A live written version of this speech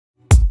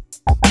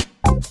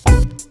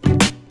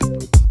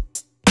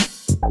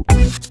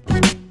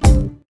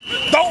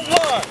Don't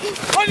run!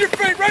 Run your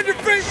feet, run your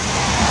feet!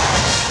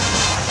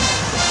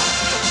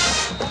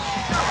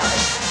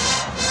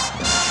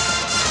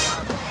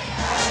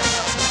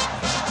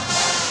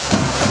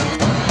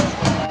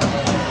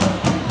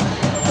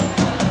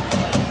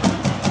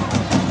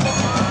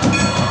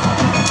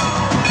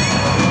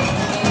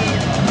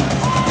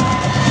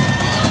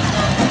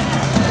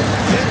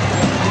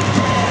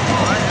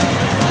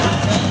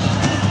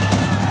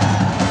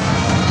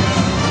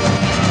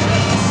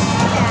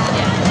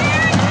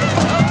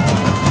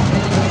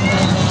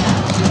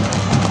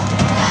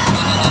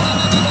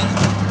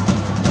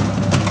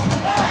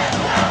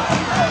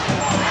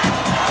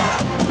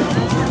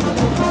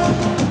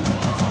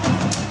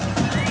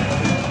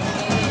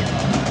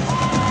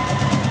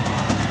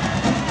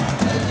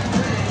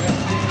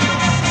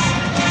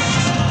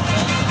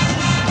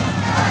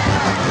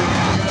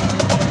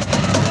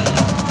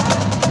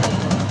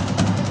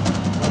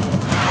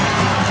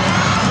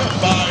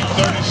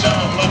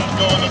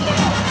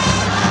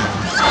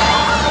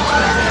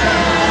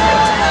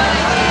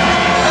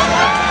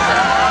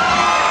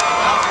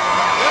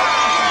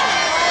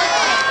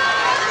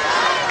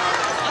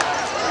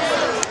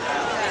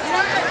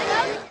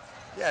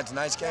 Yeah,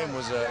 tonight's game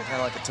was kind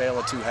of like a tale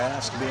of two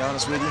halves, to be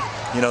honest with you.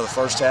 You know, the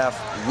first half,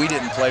 we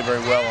didn't play very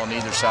well on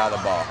either side of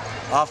the ball.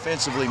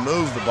 Offensively,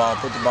 moved the ball,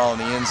 put the ball in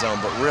the end zone,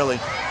 but really,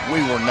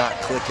 we were not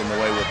clicking the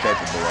way we're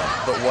capable of.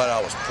 But what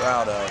I was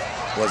proud of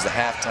was the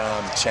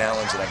halftime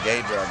challenge that I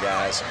gave to our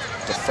guys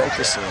to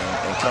focus in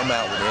and come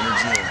out with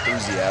energy and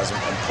enthusiasm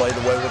and play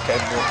the way we're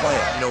capable of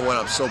playing. You know what,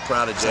 I'm so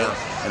proud of Jalen,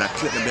 and I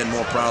couldn't have been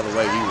more proud of the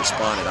way he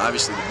responded.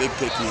 Obviously, the big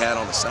pick he had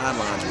on the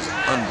sidelines was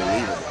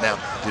unbelievable.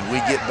 Now, did we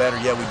get better?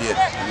 Yeah, we did.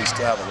 We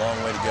still have a long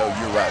way to go.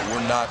 You're right.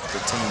 We're not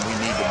the team we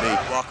need to be.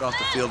 Walk off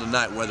the field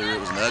tonight, whether it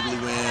was an ugly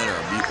win or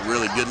a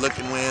really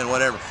good-looking win,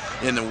 whatever.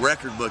 In the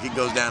record book, it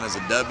goes down as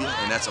a W,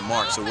 and that's a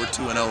mark. So we're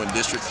 2-0 in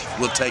district.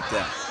 We'll take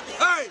that.